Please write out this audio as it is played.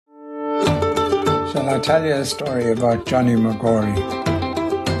Shall I tell you a story about Johnny McGory?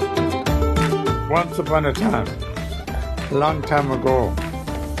 Once upon a time, a long time ago,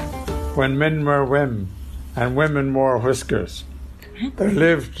 when men were women and women wore whiskers, there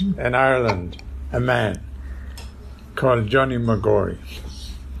lived in Ireland a man called Johnny McGory.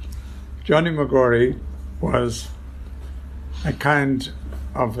 Johnny McGory was a kind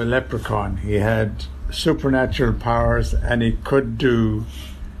of a leprechaun. He had supernatural powers and he could do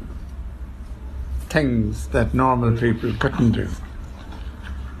things that normal people couldn't do.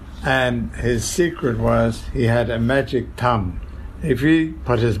 And his secret was he had a magic thumb. If he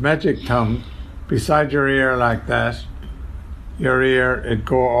put his magic thumb beside your ear like that, your ear, it'd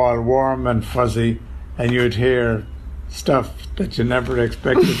go all warm and fuzzy and you'd hear stuff that you never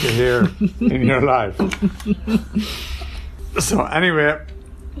expected to hear in your life. So anyway,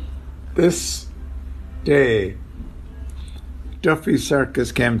 this day, Duffy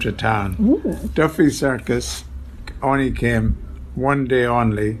Circus came to town. Ooh. Duffy Circus only came one day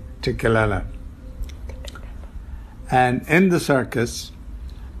only to Killalla. And in the circus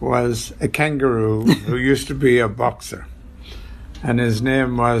was a kangaroo who used to be a boxer. And his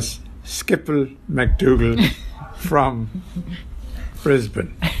name was Skipple McDougall from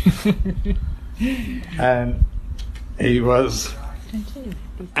Brisbane. And he was...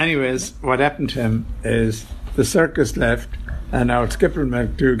 Anyways, what happened to him is the circus left, and now Skipper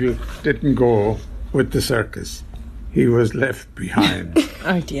McDougall didn't go with the circus. He was left behind.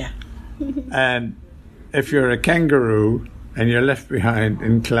 Oh dear. And if you're a kangaroo and you're left behind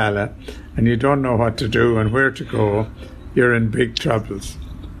in Killalla and you don't know what to do and where to go, you're in big troubles.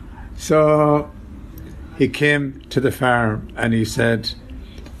 So he came to the farm and he said,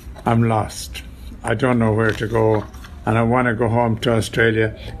 I'm lost. I don't know where to go. And I want to go home to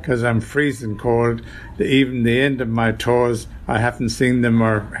Australia because I'm freezing cold. Even the end of my toes, I haven't seen them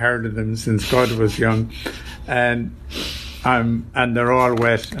or heard of them since God was young. And they're all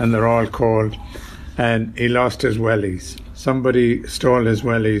wet and they're all cold. And he lost his wellies. Somebody stole his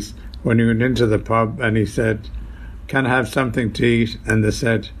wellies when he went into the pub and he said, can I have something to eat? And they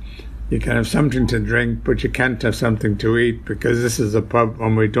said, you can have something to drink, but you can't have something to eat because this is a pub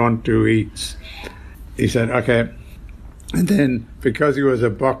and we don't do eats. He said, okay. And then, because he was a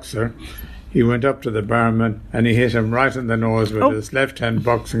boxer, he went up to the barman and he hit him right in the nose with his left-hand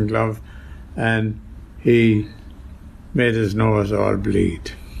boxing glove, and he made his nose all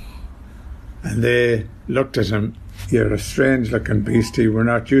bleed. And they looked at him, you're a strange-looking beastie, we're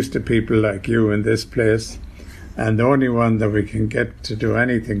not used to people like you in this place, and the only one that we can get to do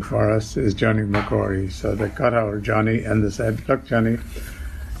anything for us is Johnny McGory. So they got our Johnny and they said, look, Johnny,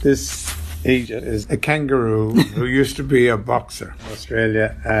 this... He is a kangaroo who used to be a boxer in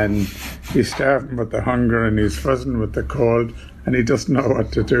Australia, and he's starving with the hunger and he's fuzzing with the cold and he doesn't know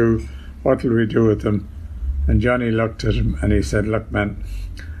what to do. What will we do with him? And Johnny looked at him and he said, look man,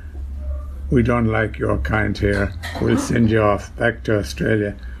 we don't like your kind here. We'll send you off back to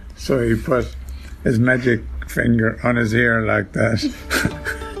Australia. So he put his magic finger on his ear like that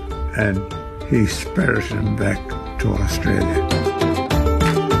and he spirited him back to Australia.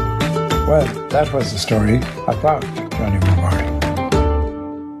 Well, that was the story about Johnny McGory.